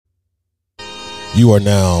You are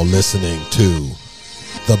now listening to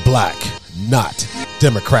the Black Not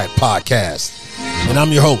Democrat podcast. And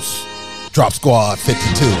I'm your host, Drop Squad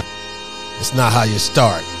 52. It's not how you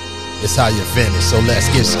start, it's how you finish. So let's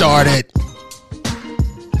get started.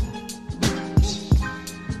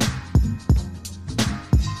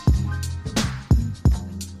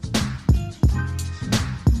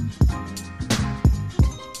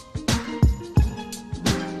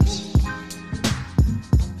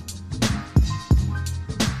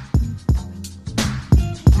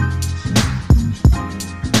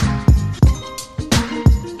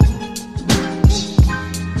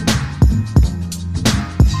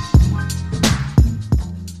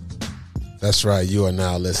 That's right. You are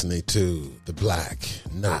now listening to the Black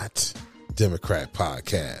Not Democrat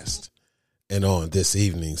podcast. And on this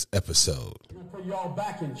evening's episode, put y'all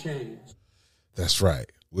back in chains. That's right.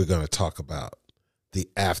 We're going to talk about the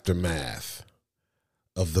aftermath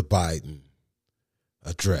of the Biden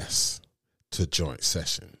address to joint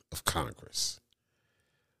session of Congress.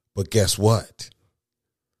 But guess what?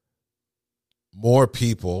 More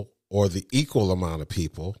people, or the equal amount of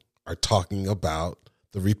people, are talking about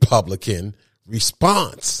the Republican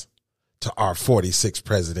response to our 46th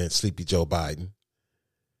president, Sleepy Joe Biden,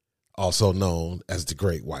 also known as the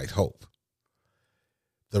Great White Hope.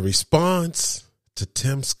 The response to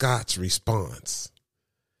Tim Scott's response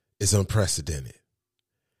is unprecedented.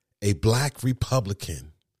 A black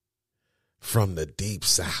Republican from the Deep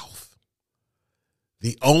South,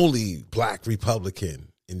 the only black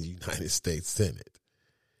Republican in the United States Senate.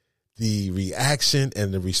 The reaction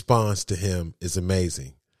and the response to him is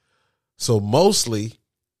amazing. So mostly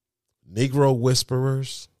Negro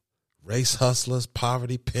whisperers, race hustlers,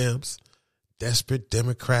 poverty pimps, desperate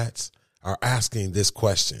Democrats are asking this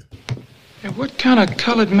question. Hey, what kind of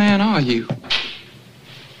colored man are you?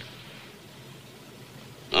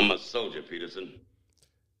 I'm a soldier, Peterson.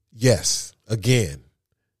 Yes, again,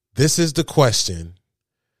 this is the question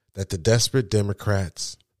that the desperate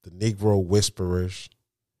Democrats, the Negro whisperers,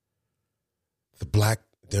 the black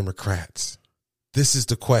Democrats, this is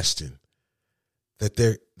the question that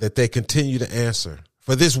they continue to answer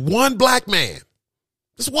for this one black man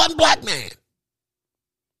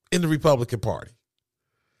in the Republican Party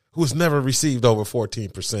who has never received over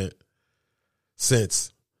 14%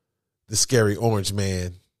 since the scary orange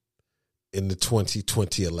man in the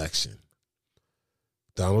 2020 election.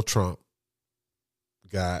 Donald Trump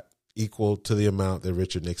got equal to the amount that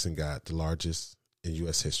Richard Nixon got, the largest in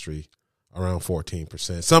U.S. history, around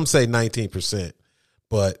 14%. Some say 19%,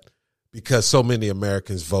 but because so many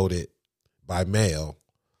Americans voted by mail,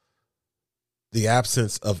 the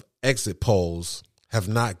absence of exit polls have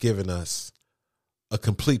not given us a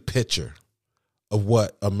complete picture of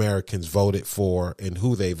what Americans voted for and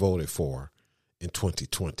who they voted for in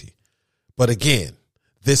 2020. But again,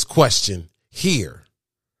 this question here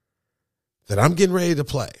that I'm getting ready to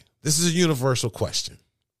play, this is a universal question.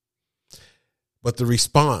 But the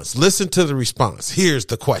response, listen to the response. Here's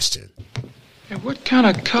the question. Hey, what kind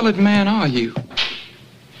of colored man are you?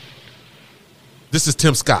 This is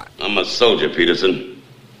Tim Scott. I'm a soldier, Peterson.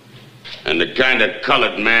 And the kind of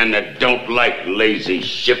colored man that don't like lazy,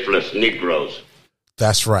 shiftless Negroes.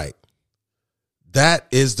 That's right. That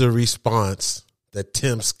is the response that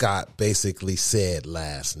Tim Scott basically said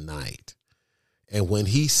last night. And when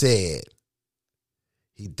he said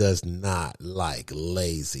he does not like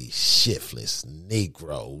lazy, shiftless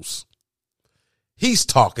Negroes, he's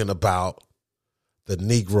talking about the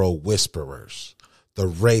Negro whisperers, the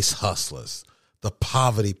race hustlers, the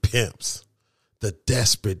poverty pimps, the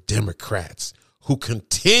desperate Democrats who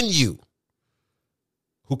continue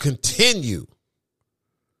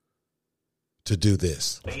to do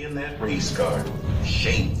this. Playing that race card,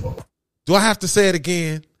 shameful. Do I have to say it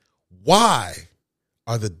again? Why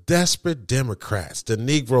are the desperate Democrats, the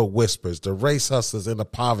Negro whisperers, the race hustlers, and the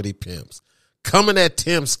poverty pimps coming at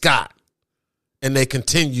Tim Scott, and they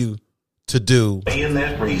continue to do? Playing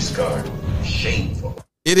that race card, shameful.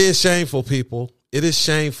 It is shameful, people. It is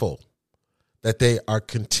shameful that they are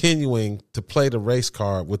continuing to play the race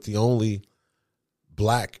card with the only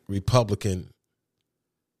black Republican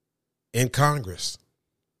in Congress.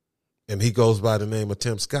 And he goes by the name of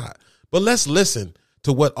Tim Scott. But let's listen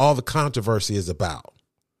to what all the controversy is about.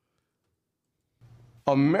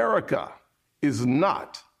 America is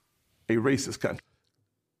not a racist country.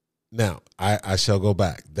 Now, I shall go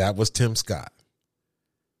back. That was Tim Scott.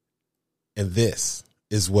 And this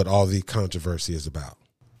is what all the controversy is about.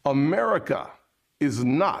 America is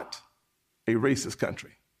not a racist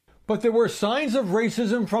country. But there were signs of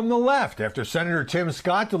racism from the left after Senator Tim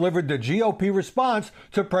Scott delivered the GOP response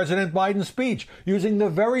to President Biden's speech using the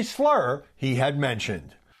very slur he had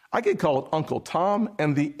mentioned. I get called Uncle Tom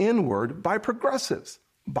and the N-word by progressives,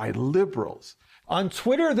 by liberals. On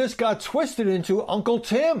Twitter, this got twisted into Uncle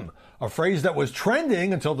Tim, a phrase that was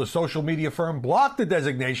trending until the social media firm blocked the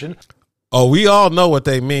designation. Oh, we all know what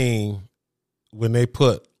they mean when they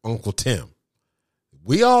put Uncle Tim.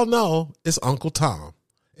 We all know it's Uncle Tom.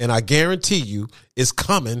 And I guarantee you it's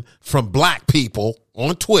coming from black people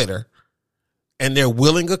on Twitter and their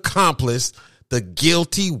willing accomplice, the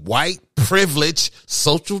guilty white privileged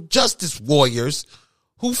social justice warriors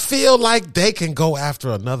who feel like they can go after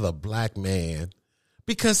another black man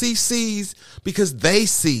because they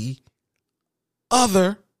see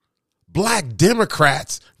other black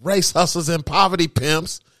Democrats, race hustlers and poverty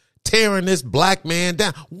pimps tearing this black man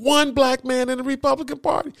down. One black man in the Republican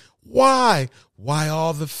Party. Why? Why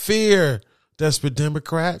all the fear, desperate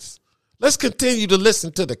Democrats? Let's continue to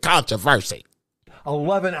listen to the controversy.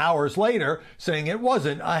 11 hours later, saying it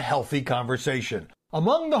wasn't a healthy conversation.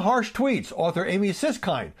 Among the harsh tweets, author Amy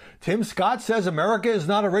Siskind, Tim Scott says America is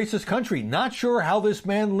not a racist country. Not sure how this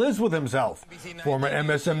man lives with himself. Former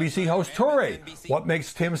MSNBC host Toure, what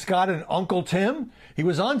makes Tim Scott an Uncle Tim? He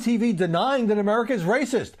was on TV denying that America is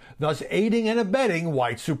racist, thus aiding and abetting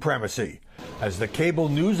white supremacy. As the cable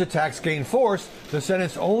news attacks gain force, the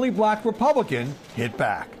Senate's only black Republican hit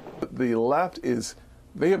back. The left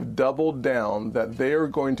they have doubled down that they are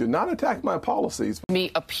going to not attack my policies. Me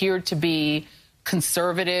appeared to be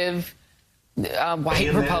conservative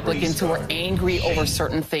white Republicans who are angry over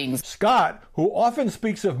certain things. Scott, who often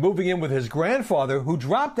speaks of moving in with his grandfather, who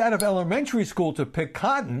dropped out of elementary school to pick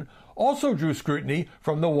cotton, also drew scrutiny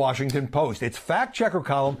from the Washington Post. Its fact-checker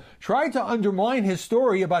column tried to undermine his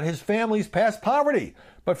story about his family's past poverty,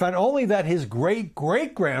 but found only that his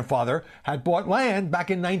great-great-grandfather had bought land back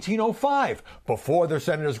in 1905, before the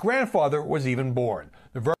senator's grandfather was even born.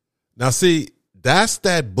 Now, see, that's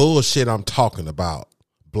that bullshit I'm talking about,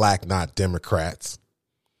 Black Not Democrats.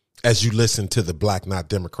 As you listen to the Black Not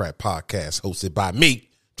Democrat podcast hosted by me,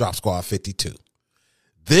 Drop Squad 52.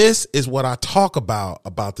 This is what I talk about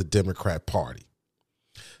the Democrat Party.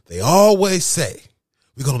 They always say,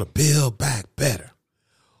 we're going to build back better.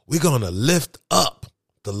 We're going to lift up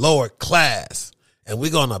the lower class, and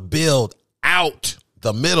we're going to build out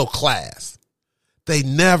the middle class. They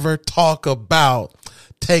never talk about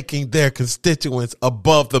taking their constituents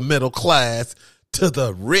above the middle class to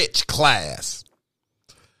the rich class.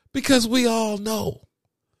 Because we all know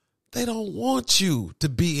they don't want you to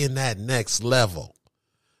be in that next level.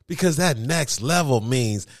 Because that next level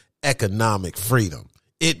means economic freedom.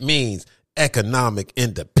 It means economic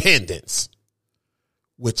independence,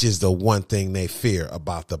 which is the one thing they fear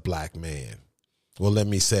about the black man. Well, let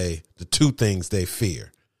me say the two things they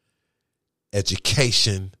fear: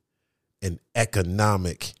 education and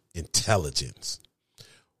economic intelligence.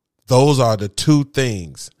 Those are the two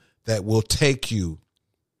things that will take you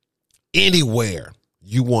anywhere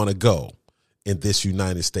you want to go in this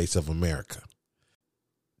United States of America.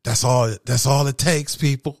 That's all it takes,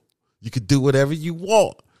 people. You can do whatever you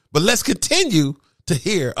want. But let's continue to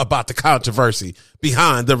hear about the controversy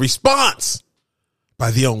behind the response by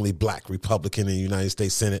the only black Republican in the United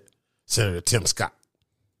States Senate, Senator Tim Scott.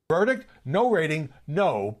 Verdict: no rating,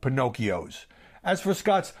 no Pinocchios. As for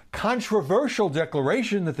Scott's controversial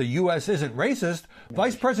declaration that the U.S. isn't racist,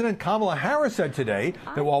 Vice President Kamala Harris said today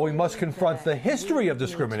that while we must confront the history of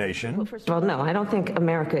discrimination... Well, first of all, no, I don't think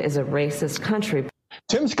America is a racist country.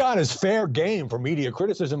 Tim Scott is fair game for media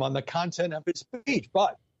criticism on the content of his speech,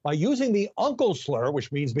 but by using the uncle slur,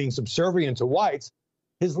 which means being subservient to whites,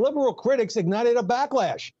 his liberal critics ignited a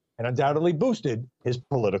backlash and undoubtedly boosted his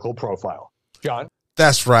political profile. John?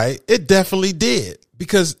 That's right. It definitely did,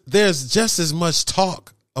 because there's just as much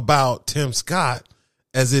talk about Tim Scott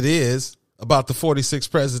as it is about the 46th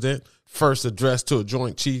president first address to a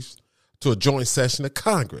joint session of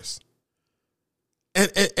Congress. And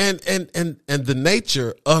the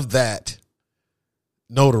nature of that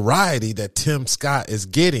notoriety that Tim Scott is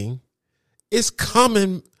getting is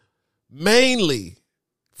coming mainly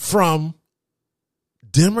from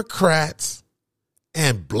Democrats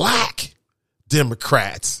and black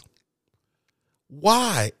Democrats.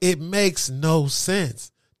 Why? It makes no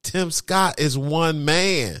sense. Tim Scott is one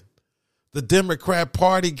man. The Democrat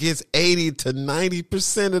Party gets 80 to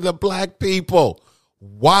 90% of the black people.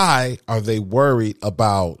 Why are they worried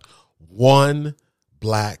about one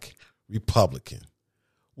black Republican?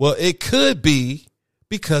 Well, it could be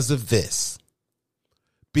because of this.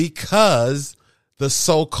 Because the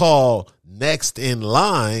so-called next in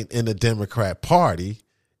line in the Democrat Party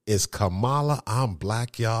is Kamala I'm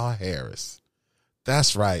Black Y'all Harris.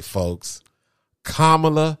 That's right, folks.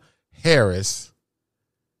 Kamala Harris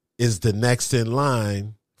is the next in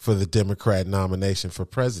line for the Democrat nomination for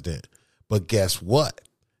president. But guess what?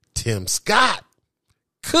 Tim Scott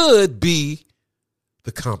could be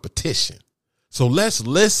the competition. So let's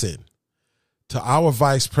listen to our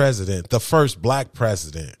vice president, the first black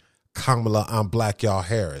president, Kamala I'm Black Y'all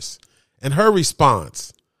Harris, and her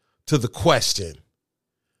response to the question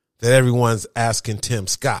that everyone's asking Tim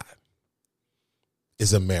Scott.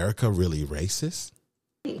 Is America really racist?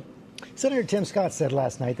 Senator Tim Scott said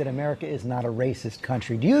last night that America is not a racist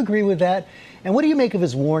country. Do you agree with that? And what do you make of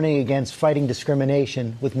his warning against fighting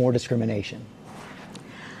discrimination with more discrimination?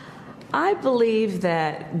 I believe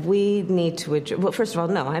that we need to address, well, first of all,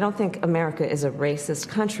 no, I don't think America is a racist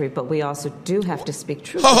country, but we also do have to speak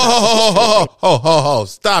truth. Stop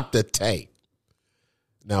the tape.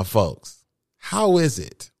 Now, folks, how is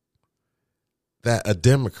it that a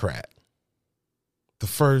Democrat, the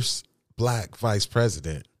first black vice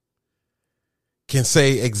president, can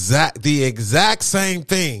say the exact same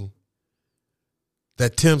thing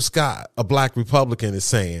that Tim Scott, a black Republican, is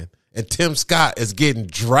saying, and Tim Scott is getting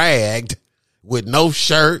dragged with no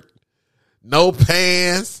shirt, no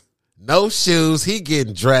pants, no shoes. He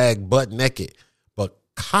getting dragged butt naked. But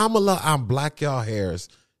Kamala I'm Black Y'all Harris,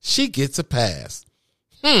 she gets a pass.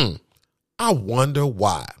 I wonder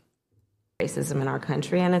why. Racism in our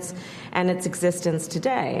country and its existence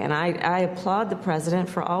today. And I applaud the president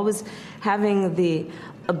for always having the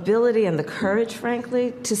ability and the courage,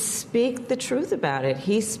 frankly, to speak the truth about it.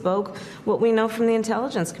 He spoke what we know from the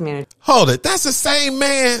intelligence community. Hold it. That's the same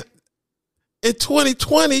man in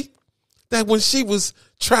 2020 that when she was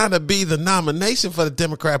trying to be the nomination for the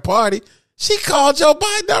Democrat Party, she called Joe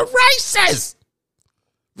Biden a racist.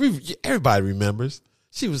 Everybody remembers.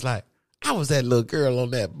 She was like, I was that little girl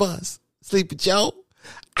on that bus. Sleepy Joe,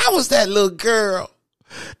 I was that little girl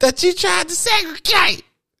that you tried to segregate.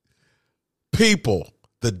 People,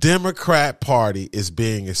 the Democrat Party is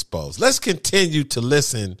being exposed. Let's continue to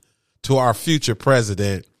listen to our future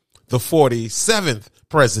president, the 47th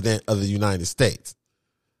president of the United States.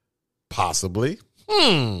 Possibly.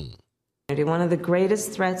 One of the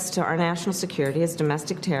greatest threats to our national security is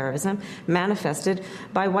domestic terrorism manifested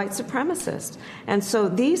by white supremacists. And so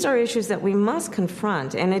these are issues that we must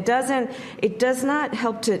confront. And it does not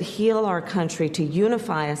help to heal our country, to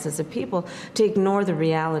unify us as a people, to ignore the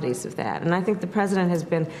realities of that. And I think the president has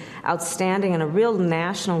been outstanding and a real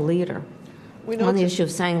national leader on the issue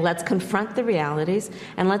of saying, let's confront the realities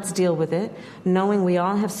and let's deal with it, knowing we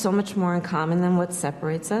all have so much more in common than what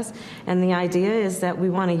separates us. And the idea is that we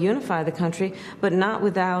want to unify the country, but not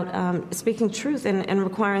without speaking truth and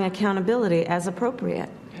requiring accountability as appropriate.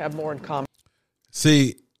 Have more in common.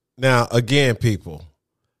 See, now, again, people,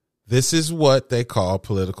 this is what they call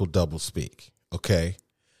political doublespeak, okay?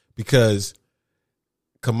 Because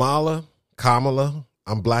Kamala,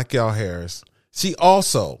 I'm Black Y'all Harris, she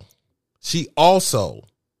also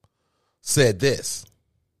said this.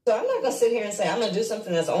 So I'm not going to sit here and say I'm going to do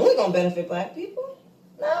something that's only going to benefit black people.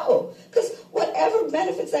 No, because whatever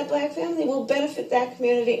benefits that black family will benefit that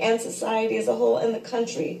community and society as a whole and the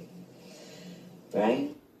country.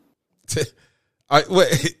 Right?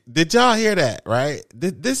 Wait, did y'all hear that, right?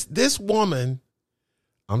 This woman,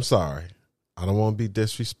 I'm sorry, I don't want to be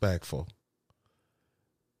disrespectful.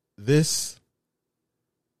 This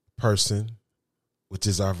person, which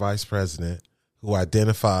is our vice president, who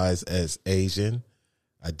identifies as Asian,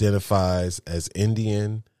 identifies as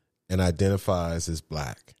Indian, and identifies as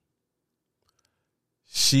black.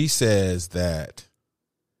 She says that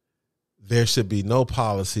there should be no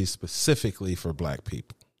policy specifically for black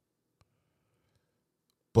people.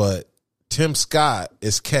 But Tim Scott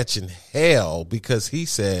is catching hell because he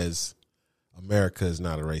says America is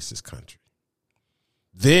not a racist country.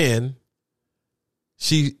 Then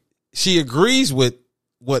she agrees with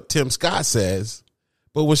what Tim Scott says,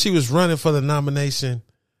 but when she was running for the nomination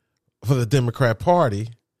for the Democrat Party,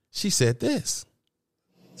 she said this.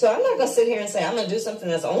 So I'm not going to sit here and say I'm going to do something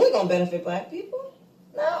that's only going to benefit black people.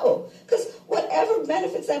 No, because whatever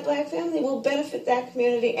benefits that black family will benefit that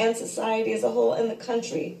community and society as a whole and the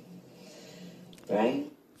country. Right?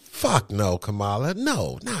 Fuck no, Kamala.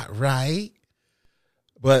 No, not right.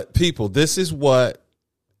 But people, this is what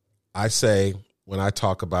I say when I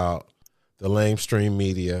talk about the lamestream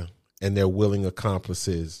media and their willing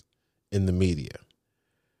accomplices in the media,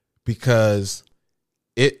 because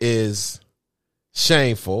it is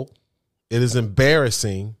shameful. It is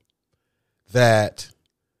embarrassing that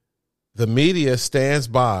the media stands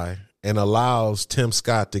by and allows Tim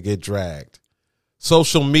Scott to get dragged.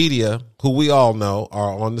 social media, who we all know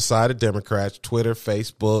are on the side of Democrats, Twitter,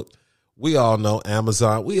 Facebook, we all know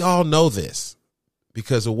Amazon. We all know this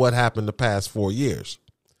because of what happened the past 4 years.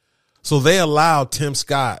 So they allowed Tim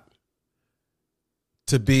Scott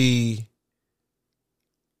to be,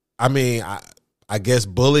 I guess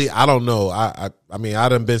bully. I don't know. I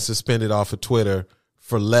done been suspended off of Twitter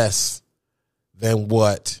for less than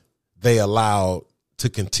what they allowed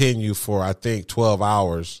to continue for, I think, 12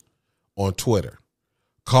 hours on Twitter,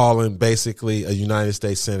 calling basically a United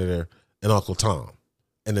States Senator an Uncle Tom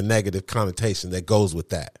and the negative connotation that goes with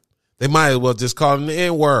that. They might as well just call him the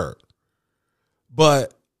N-word.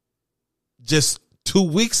 But just 2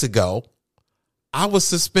 weeks ago, I was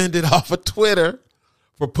suspended off of Twitter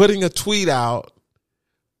for putting a tweet out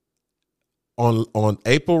on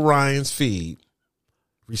April Ryan's feed,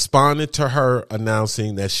 responding to her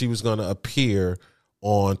announcing that she was going to appear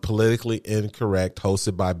on Politically Incorrect,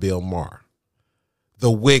 hosted by Bill Maher. The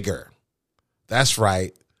Wigger. That's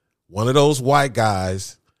right. One of those white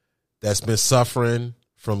guys that's been suffering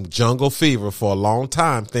from jungle fever for a long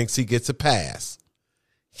time thinks he gets a pass.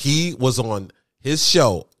 He was on his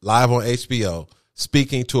show live on HBO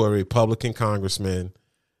speaking to a Republican congressman,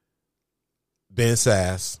 Ben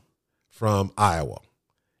Sasse from Iowa.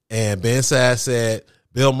 And Ben Sasse said,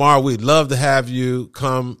 Bill Maher, we'd love to have you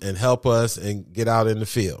come and help us and get out in the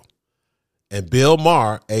field. And Bill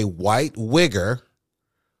Maher, a white wigger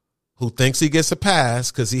who thinks he gets a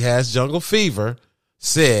pass because he has jungle fever,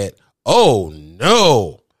 said, oh,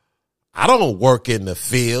 no, I don't work in the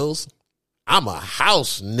fields. I'm a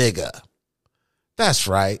house nigga. That's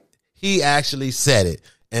right. He actually said it.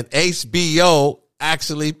 And HBO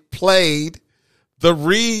actually played the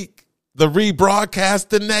rebroadcast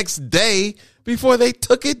the next day before they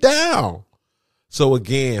took it down. So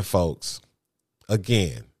again, folks,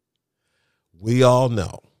 we all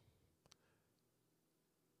know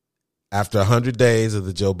after 100 days of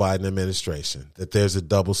the Joe Biden administration that there's a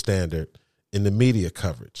double standard in the media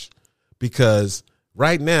coverage. Because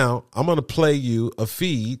right now, I'm going to play you a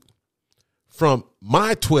feed from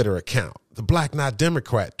my Twitter account, the Black Not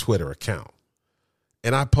Democrat Twitter account.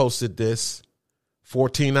 And I posted this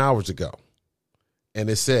 14 hours ago. And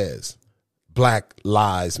it says, Black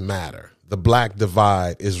Lives Matter. The black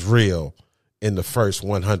divide is real in the first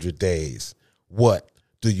 100 days. What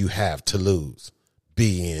do you have to lose?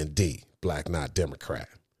 BND, Black Not Democrat.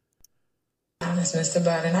 Honest, Mr.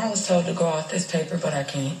 Biden, I was told to go off this paper, but I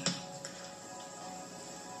can't.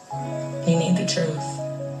 You need the truth.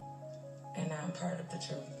 And I'm part of the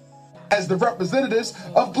truth. As the representatives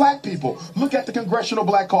of black people, look at the Congressional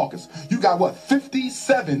Black Caucus. You got what,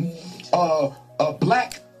 57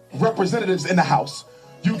 black representatives in the House.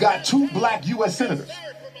 You got 2 black U.S. senators.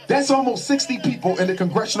 That's almost 60 people in the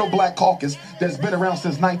Congressional Black Caucus that's been around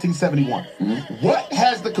since 1971. What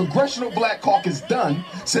has the Congressional Black Caucus done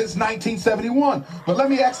since 1971? But let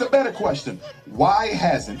me ask a better question. Why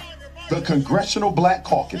hasn't the Congressional Black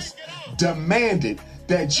Caucus demanded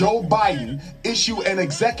that Joe Biden issue an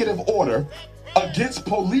executive order against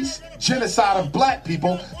police genocide of black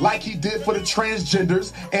people like he did for the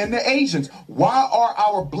transgenders and the Asians? Why are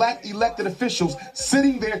our black elected officials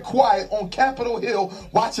sitting there quiet on Capitol Hill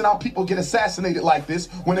watching our people get assassinated like this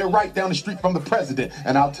when they're right down the street from the president?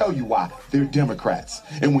 And I'll tell you why. They're Democrats.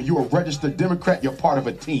 And when you're a registered Democrat, you're part of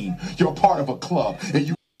a team. You're part of a club. And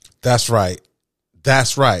you. That's right.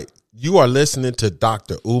 That's right. You are listening to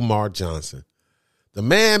Dr. Umar Johnson. The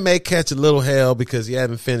man may catch a little hell because he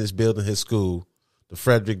hasn't finished building his school, the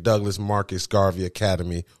Frederick Douglass Marcus Garvey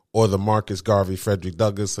Academy, or the Marcus Garvey Frederick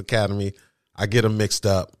Douglass Academy. I get them mixed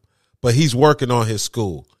up. But he's working on his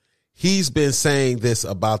school. He's been saying this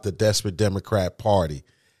about the desperate Democrat Party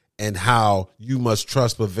and how you must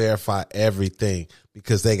trust but verify everything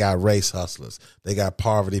because they got race hustlers, they got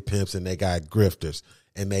poverty pimps, and they got grifters,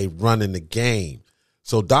 and they running the game.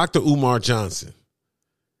 So Dr. Umar Johnson,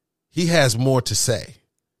 he has more to say.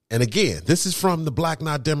 And again, this is from the Black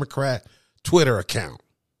Not Democrat Twitter account.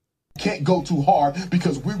 Can't go too hard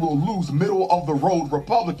because we will lose middle of the road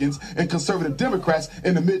Republicans and conservative Democrats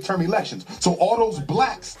in the midterm elections. So all those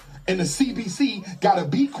blacks in the CBC got to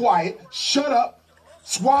be quiet, shut up,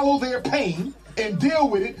 swallow their pain, and deal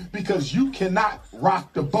with it because you cannot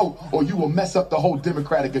rock the boat or you will mess up the whole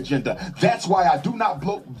Democratic agenda. That's why I do not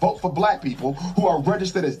vote for black people who are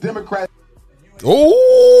registered as Democrats.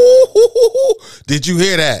 Oh, did you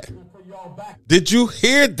hear that? Did you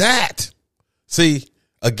hear that? See,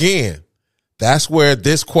 again, that's where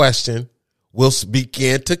this question will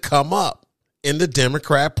begin to come up in the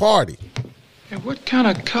Democrat Party. Hey, what kind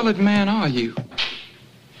of colored man are you?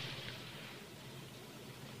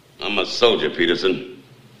 I'm a soldier, Peterson.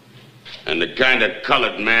 And the kind of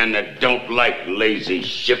colored man that don't like lazy,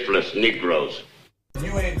 shiftless Negroes.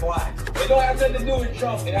 You ain't black. It don't have nothing to do with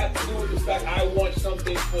Trump. It has to do with the fact I want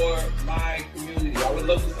something for my community. I would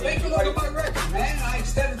love to see. Take a look at my record, man. I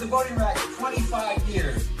extended the voting record 25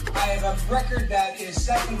 years. I have a record that is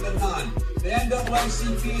second to none. The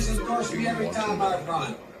NAACP has endorsed me every time I've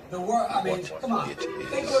run. The world, I mean, come on. Take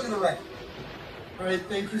a look at the record. All right,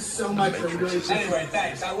 thank you so much. Anyway,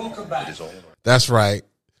 thanks. I will come back. That's right.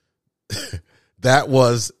 That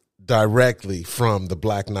was directly from the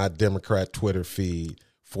Black Not Democrat Twitter feed.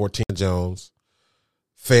 14 Jones,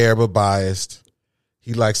 fair but biased.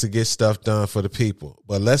 He likes to get stuff done for the people.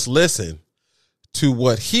 But let's listen to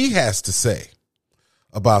what he has to say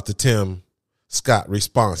about the Tim Scott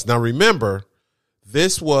response. Now, remember,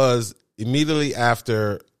 this was immediately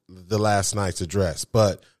after the last night's address,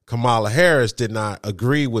 but Kamala Harris did not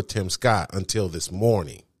agree with Tim Scott until this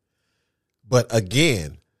morning. But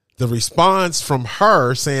again, the response from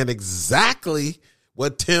her saying exactly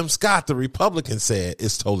what Tim Scott, the Republican, said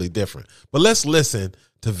is totally different. But let's listen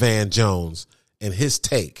to Van Jones and his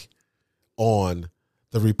take on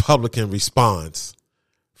the Republican response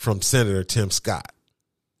from Senator Tim Scott.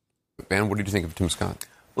 Van, what did you think of Tim Scott?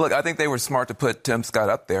 Look, I think they were smart to put Tim Scott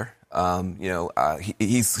up there.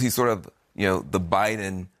 He's sort of, the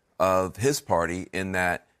Biden of his party in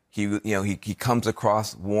that he comes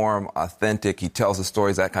across warm, authentic. He tells the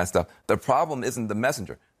stories, that kind of stuff. The problem isn't the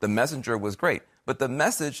messenger. The messenger was great, but the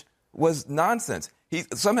message was nonsense.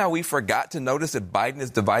 Somehow we forgot to notice that Biden is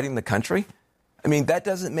dividing the country. I mean, that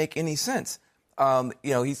doesn't make any sense.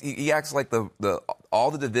 He acts like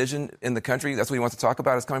all the division in the country, that's what he wants to talk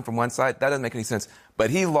about, is coming from one side. That doesn't make any sense. But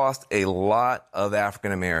he lost a lot of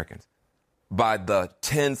African Americans by the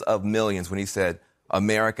tens of millions when he said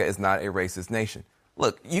America is not a racist nation.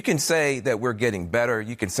 Look, you can say that we're getting better.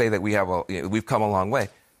 You can say that we've come a long way.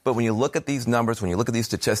 But when you look at these numbers, when you look at these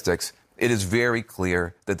statistics, it is very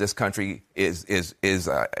clear that this country is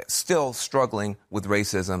still struggling with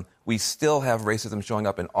racism. We still have racism showing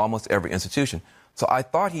up in almost every institution. So I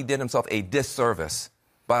thought he did himself a disservice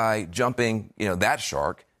by jumping, that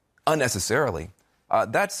shark unnecessarily.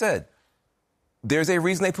 That said, there's a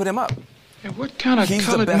reason they put him up. And what kind of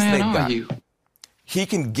colored man are you? He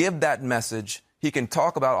can give that message. He can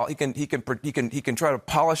talk about he can try to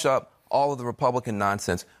polish up all of the Republican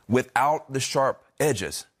nonsense without the sharp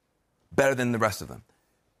edges, better than the rest of them.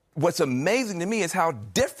 What's amazing to me is how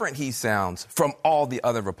different he sounds from all the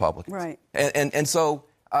other Republicans. Right. And so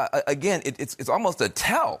again, it's almost a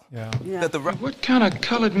tell that what kind of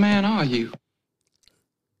colored man are you?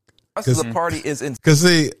 The rest of the party is in. Because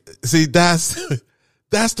see, that's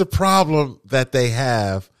the problem that they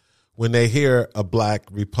have when they hear a black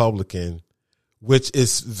Republican, which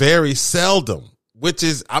is very seldom. Which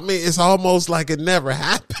is, it's almost like it never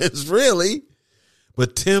happens, really.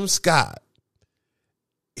 But Tim Scott,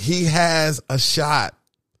 he has a shot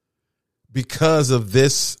because of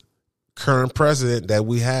this current president that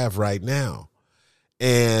we have right now.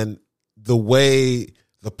 And the way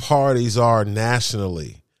the parties are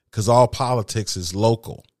nationally, because all politics is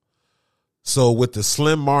local. So with the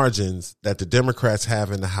slim margins that the Democrats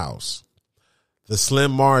have in the House, the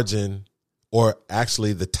slim margin, or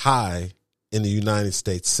actually the tie in the United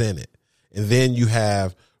States Senate. And then you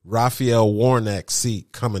have Raphael Warnock's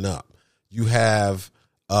seat coming up. You have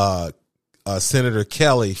Senator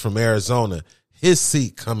Kelly from Arizona, his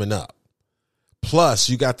seat coming up. Plus,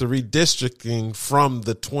 you got the redistricting from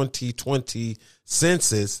the 2020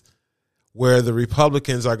 census where the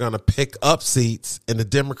Republicans are going to pick up seats and the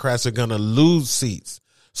Democrats are going to lose seats.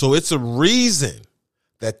 So it's a reason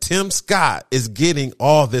that Tim Scott is getting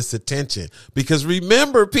all this attention. Because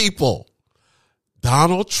remember, people,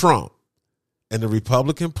 Donald Trump and the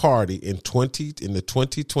Republican Party in the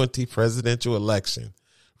 2020 presidential election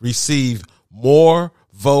received more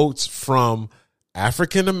votes from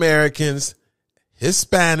African Americans,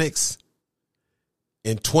 Hispanics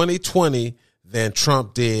in 2020 than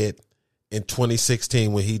Trump did in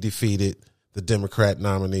 2016 when he defeated the Democrat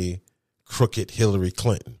nominee, crooked Hillary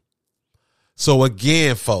Clinton. So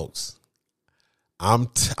again, folks, I'm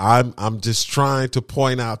just trying to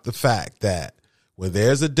point out the fact that when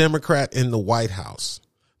there's a Democrat in the White House,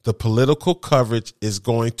 the political coverage is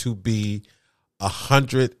going to be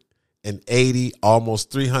 180,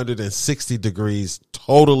 almost 360 degrees,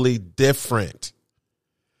 totally different.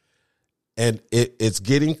 And it's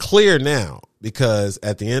getting clear now because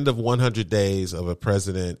at the end of 100 days of a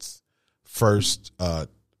president's first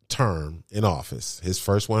term in office, his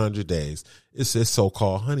first 100 days, it's his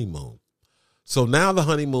so-called honeymoon. So now the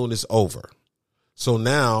honeymoon is over. So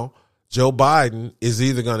now Joe Biden is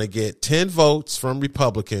either going to get 10 votes from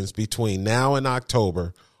Republicans between now and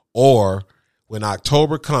October, or when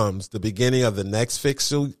October comes, the beginning of the next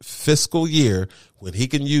fiscal year, when he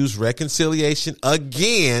can use reconciliation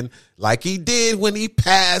again, like he did when he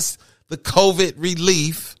passed the COVID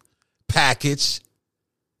relief package,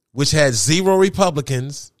 which had 0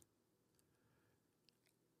 Republicans.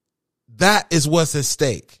 That is what's at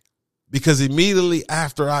stake, because immediately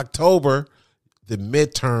after October, the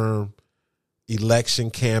midterm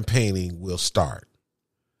election campaigning will start.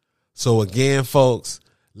 So again, folks,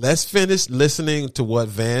 let's finish listening to what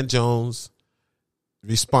Van Jones'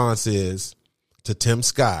 response is to Tim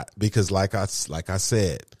Scott, because like I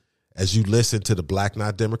said, as you listen to the Black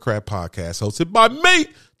Not Democrat podcast hosted by me,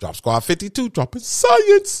 Drop Squad 52, dropping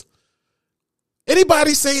science.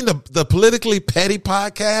 Anybody seen the Politically Petty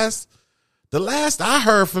podcast? The last I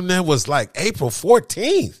heard from them was like April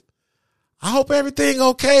 14th. I hope everything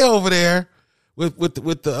okay over there with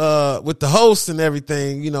the host and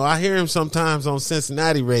everything. You know, I hear him sometimes on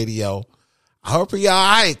Cincinnati radio. I hope he all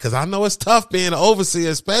right, because I know it's tough being an overseer,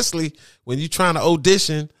 especially when you're trying to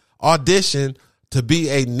audition to be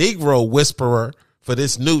a Negro whisperer for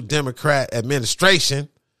this new Democrat administration.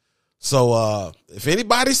 So if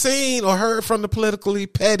anybody's seen or heard from the Politically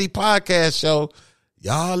Petty podcast show,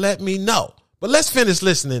 y'all let me know. But let's finish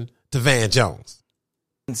listening to Van Jones.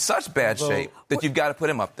 In such bad shape that you've got to put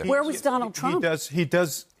him up there. Where was Donald Trump?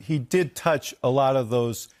 He did touch a lot of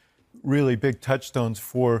those really big touchstones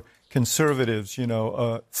for conservatives,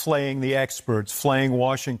 flaying the experts, flaying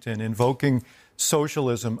Washington, invoking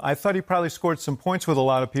socialism. I thought he probably scored some points with a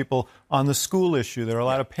lot of people on the school issue. There are a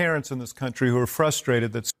lot of parents in this country who are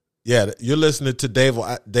frustrated that. Yeah, you're listening to David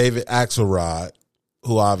Axelrod,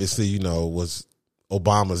 who obviously, was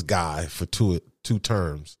Obama's guy for two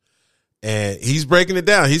terms. And he's breaking it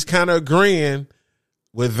down. He's kind of agreeing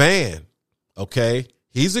with Van, okay?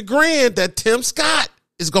 He's agreeing that Tim Scott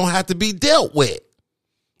is going to have to be dealt with,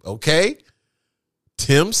 okay?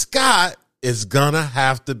 Tim Scott is going to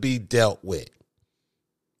have to be dealt with.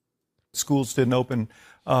 Schools didn't open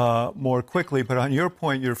more quickly. But on your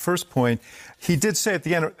point, your first point, he did say at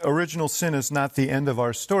the end, original sin is not the end of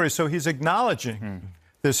our story. So he's acknowledging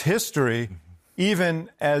this history, even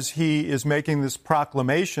as he is making this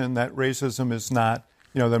proclamation that racism is not,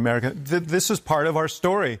 the American. This is part of our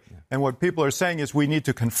story. And what people are saying is we need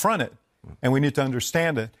to confront it and we need to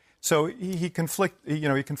understand it. So he conflicts.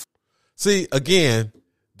 See, again,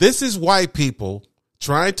 this is white people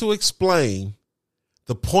trying to explain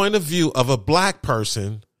the point of view of a black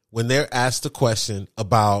person when they're asked a question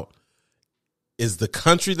about, is the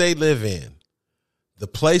country they live in, the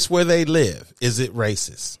place where they live, is it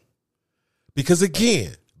racist? Because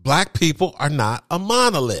again, black people are not a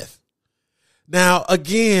monolith. Now,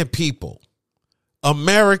 again, people,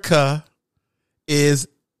 America is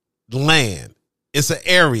land. It's an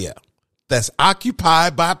area that's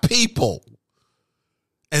occupied by people.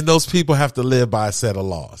 And those people have to live by a set of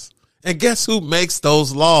laws. And guess who makes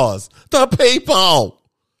those laws? The people.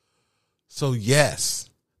 So yes,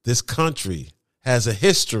 this country has a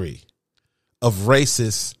history of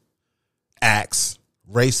racist acts,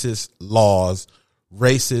 racist laws,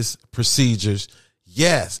 racist procedures.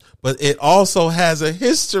 Yes, but it also has a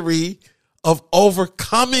history of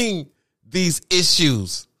overcoming these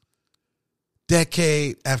issues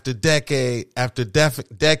decade after decade after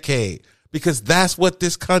decade, because that's what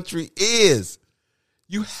this country is.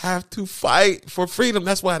 You have to fight for freedom.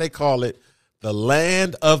 That's why they call it the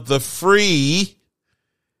land of the free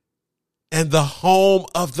and the home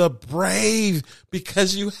of the brave,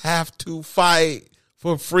 because you have to fight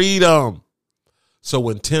for freedom. So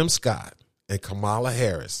when Tim Scott and Kamala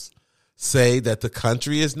Harris say that the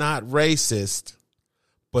country is not racist,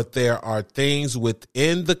 but there are things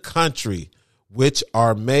within the country which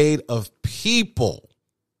are made of people,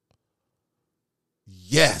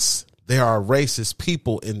 yes, there are racist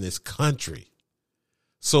people in this country.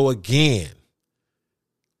 So again,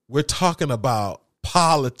 we're talking about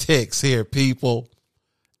politics here, people.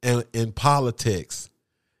 And in politics,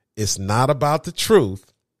 it's not about the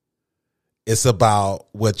truth. It's about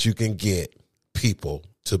what you can get people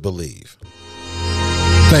to believe.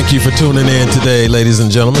 Thank you for tuning in today, ladies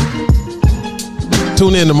and gentlemen.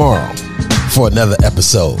 Tune in tomorrow for another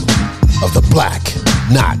episode of the Black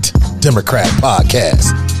Not Democrat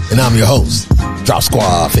podcast. And I'm your host, Drop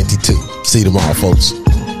Squad 52. See you tomorrow, folks.